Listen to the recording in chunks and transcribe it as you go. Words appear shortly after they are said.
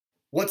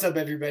What's up,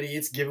 everybody?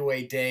 It's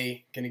giveaway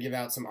day. Gonna give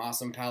out some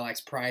awesome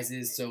POWLAX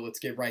prizes, so let's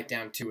get right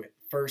down to it.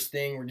 First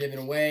thing we're giving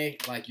away,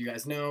 like you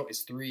guys know,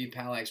 is 3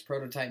 POWLAX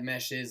prototype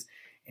meshes,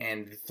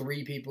 and the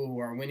 3 people who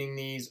are winning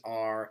these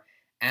are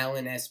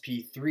Alan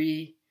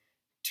SP3,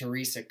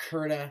 Teresa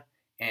Curta,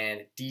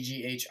 and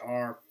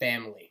DGHR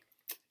Family.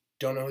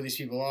 Don't know who these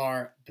people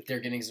are, but they're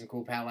getting some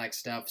cool POWLAX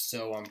stuff,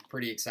 so I'm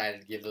pretty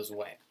excited to give those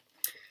away.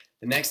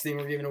 The next thing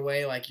we're giving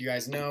away, like you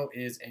guys know,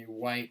 is a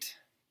white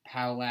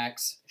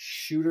POWLAX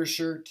shooter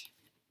shirt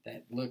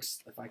that looks,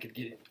 if I could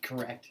get it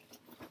correct,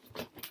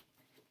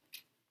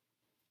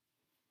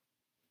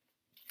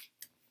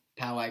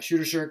 POWLAX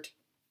shooter shirt.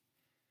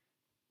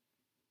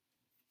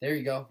 There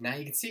you go. Now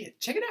you can see it.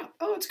 Check it out.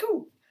 Oh, it's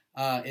cool.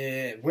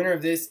 Winner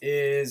of this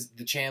is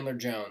the Chandler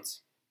Jones.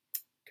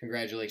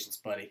 Congratulations,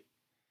 buddy.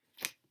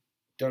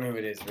 Don't know who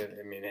it is, but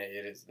I mean, hey,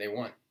 it is. They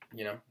won.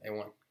 You know, they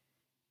won.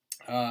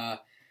 The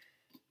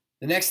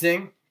next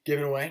thing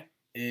given away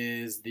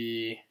is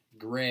the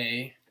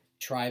gray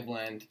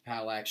tri-blend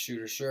POWLAX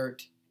shooter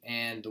shirt,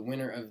 and the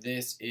winner of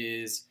this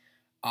is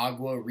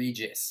Agua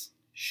Regis.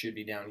 Should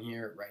be down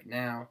here right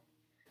now.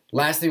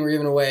 Last thing we're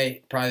giving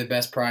away, probably the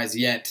best prize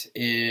yet,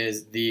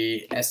 is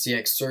the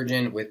STX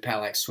Surgeon with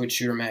POWLAX switch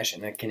shooter mesh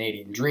and a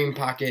Canadian Dream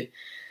pocket.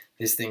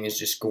 This thing is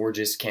just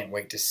gorgeous. Can't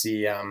wait to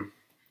see,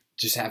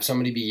 just have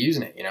somebody be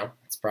using it, you know?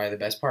 That's probably the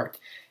best part.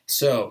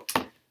 So,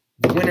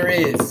 the winner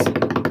is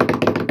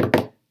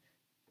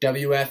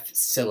WF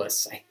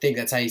Silas. I think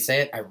that's how you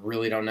say it. I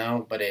really don't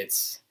know, but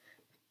it's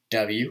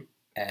WF,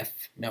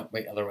 no,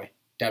 wait, other way.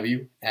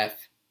 WFSILAS.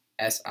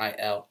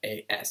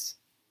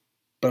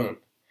 Boom.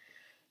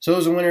 So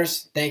those are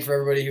winners. Thanks for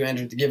everybody who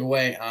entered the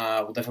giveaway.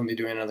 We'll definitely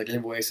be doing another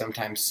giveaway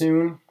sometime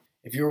soon.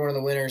 If you're one of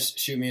the winners,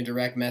 shoot me a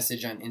direct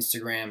message on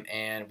Instagram,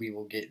 and we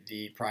will get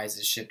the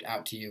prizes shipped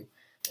out to you.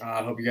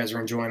 I hope you guys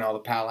are enjoying all the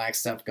POWLAX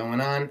stuff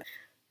going on.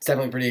 It's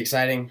definitely pretty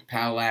exciting.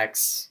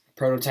 POWLAX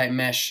prototype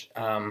mesh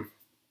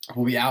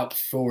will be out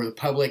for the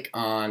public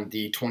on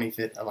the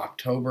 25th of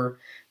October,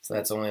 so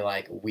that's only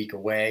like a week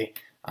away.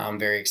 I'm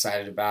very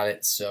excited about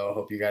it, so I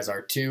hope you guys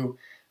are too.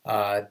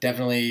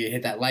 Definitely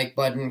hit that like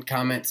button,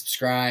 comment,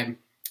 subscribe,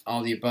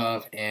 all the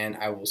above, and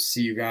I will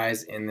see you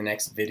guys in the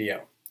next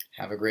video.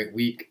 Have a great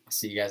week. I'll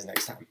see you guys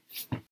next time.